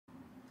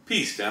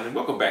Peace, family.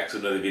 Welcome back to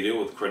another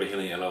video with Credit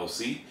Healing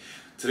LLC.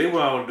 Today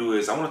what I want to do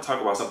is I want to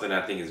talk about something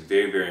that I think is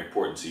very, very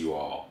important to you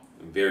all,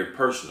 and very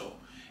personal,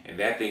 and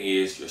that thing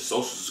is your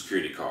social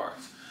security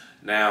cards.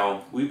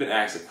 Now, we've been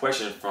asked a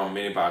question from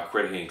many of our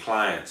credit healing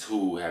clients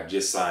who have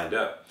just signed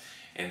up,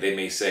 and they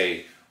may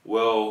say,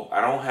 well,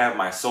 I don't have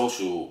my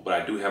social,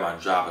 but I do have my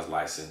driver's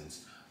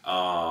license.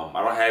 I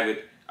don't have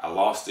it, I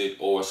lost it,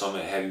 or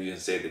someone have even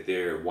said that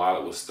their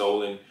wallet was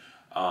stolen,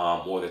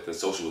 or that the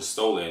social was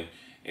stolen.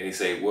 And they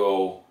say,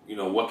 well,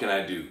 what can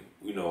I do?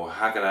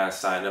 How can I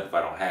sign up if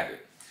I don't have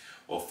it?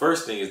 Well,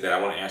 first thing is that I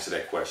want to answer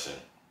that question.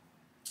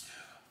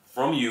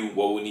 From you,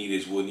 what we'll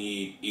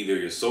need either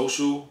your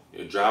social,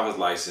 your driver's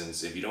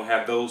license. If you don't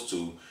have those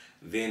two,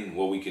 then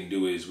what we can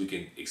do is we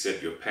can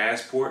accept your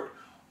passport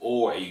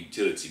or a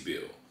utility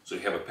bill. So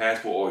if you have a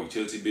passport or a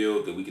utility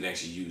bill, then we can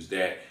actually use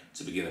that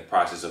to begin the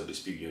process of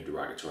disputing your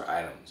derogatory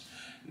items.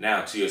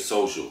 Now, to your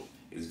social.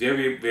 It's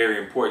very, very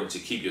important to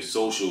keep your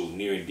social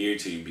near and dear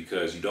to you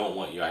because you don't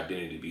want your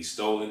identity to be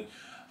stolen.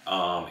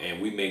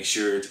 And we make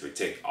sure to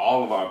protect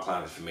all of our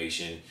client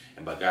information.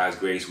 And by God's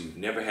grace, we've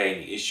never had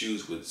any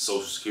issues with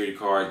social security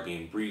cards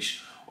being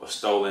breached or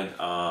stolen.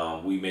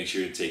 We make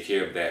sure to take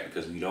care of that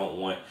because we don't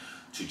want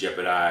to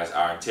jeopardize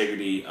our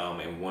integrity, and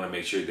we want to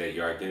make sure that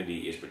your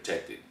identity is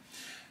protected.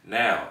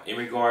 Now, in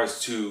regards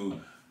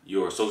to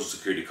your social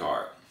security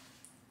card,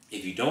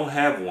 if you don't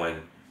have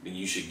one, then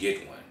you should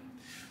get one.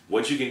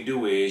 What you can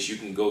do is you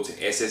can go to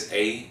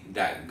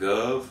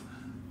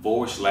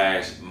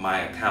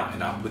ssa.gov/my-account,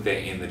 and I'll put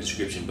that in the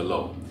description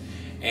below.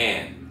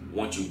 And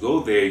once you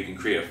go there, you can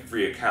create a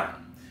free account.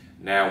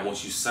 Now,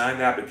 once you sign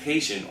the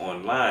application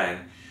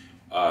online,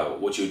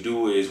 what you'll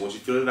do is once you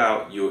fill it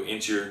out, you'll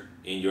enter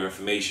in your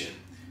information,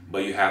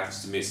 but you have to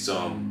submit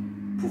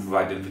some proof of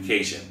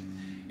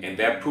identification. And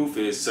that proof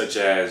is such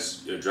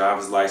as your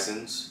driver's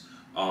license,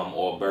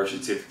 or a birth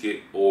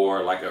certificate,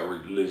 or like a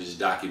religious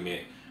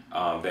document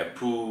that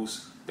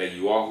proves that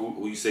you are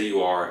who you say you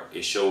are.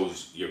 It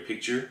shows your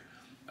picture.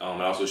 It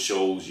also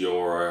shows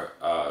your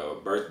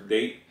birth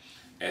date,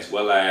 as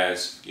well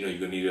as you're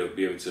gonna need to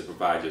be able to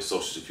provide your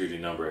social security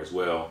number as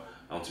well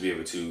to be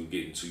able to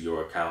get into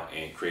your account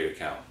and create an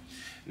account.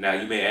 Now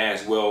you may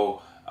ask,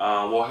 well,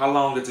 how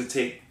long does it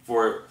take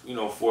for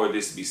for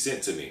this to be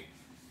sent to me?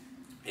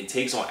 It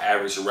takes on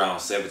average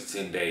around 7 to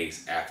 10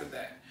 days after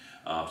that.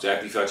 So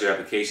after you fill out your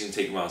application, it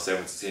takes around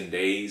 7 to 10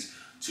 days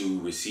to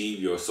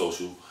receive your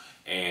social,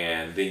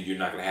 and then you're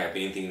not going to have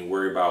anything to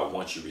worry about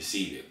once you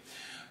receive it.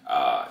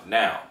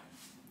 Now,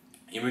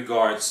 in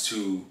regards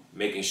to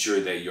making sure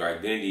that your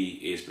identity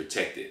is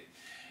protected,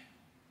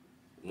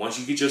 once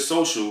you get your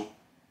social,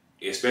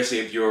 especially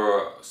if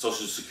your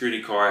social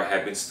security card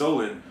had been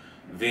stolen,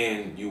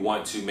 then you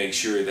want to make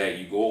sure that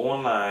you go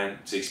online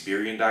to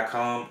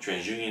Experian.com,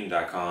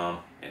 TransUnion.com,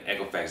 and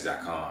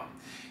Equifax.com,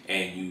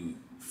 and you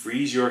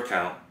freeze your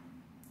account.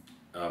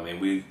 And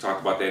we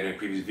talked about that in a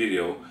previous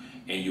video.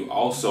 And you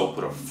also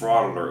put a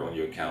fraud alert on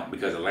your account,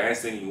 because the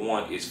last thing you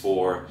want is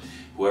for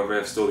whoever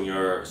has stolen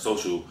your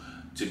social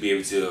to be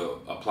able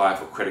to apply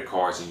for credit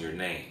cards in your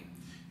name.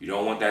 You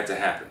don't want that to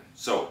happen.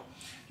 So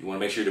you want to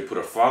make sure to put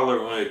a fraud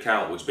alert on your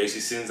account, which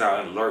basically sends out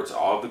an alert to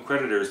all of the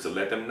creditors to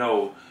let them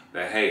know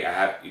that, hey, I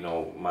have,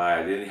 my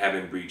identity has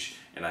been breached,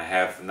 and I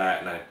have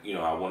not,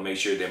 I want to make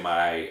sure that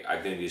my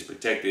identity is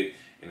protected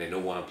and that no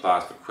one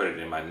applies for credit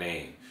in my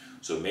name.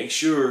 So make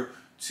sure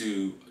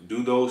to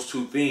do those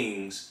two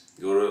things.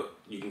 You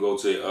can go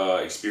to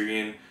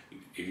Experian.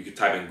 If you could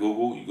type in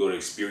Google, you go to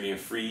Experian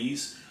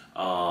Freeze.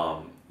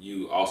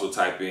 You also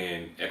type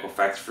in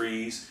Equifax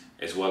Freeze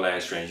as well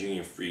as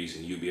TransUnion Freeze,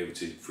 and you'll be able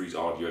to freeze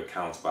all of your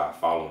accounts by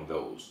following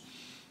those.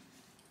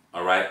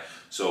 All right.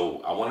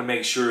 So I want to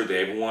make sure that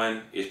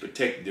everyone is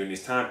protected during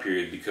this time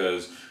period,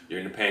 because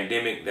during the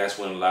pandemic, that's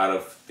when a lot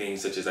of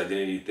things such as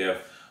identity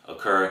theft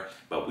occur.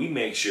 But we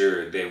make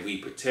sure that we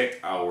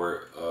protect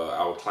our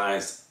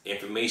clients'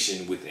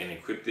 information with an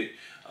encrypted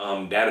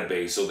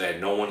database, so that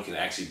no one can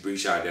actually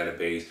breach our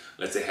database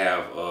unless they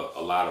have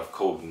a lot of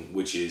coding,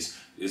 which is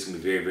going to be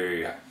very,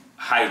 very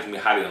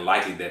highly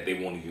unlikely that they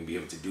won't even be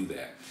able to do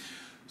that.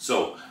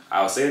 So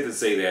I'll say it to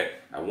say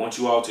that I want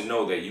you all to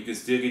know that you can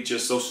still get your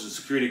social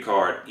security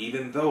card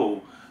even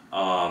though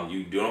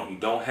you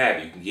don't have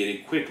it. You can get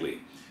it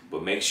quickly.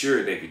 But make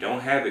sure that if you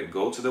don't have it,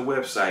 go to the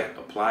website,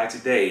 apply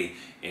today,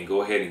 and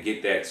go ahead and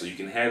get that so you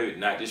can have it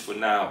not just for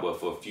now, but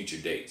for future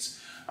dates.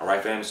 All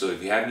right, fam. So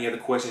if you have any other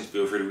questions,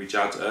 feel free to reach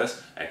out to us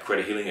at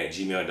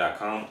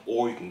credithealing@gmail.com,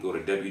 or you can go to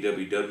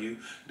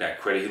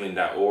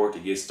www.credithealing.org to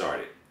get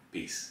started.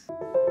 Peace.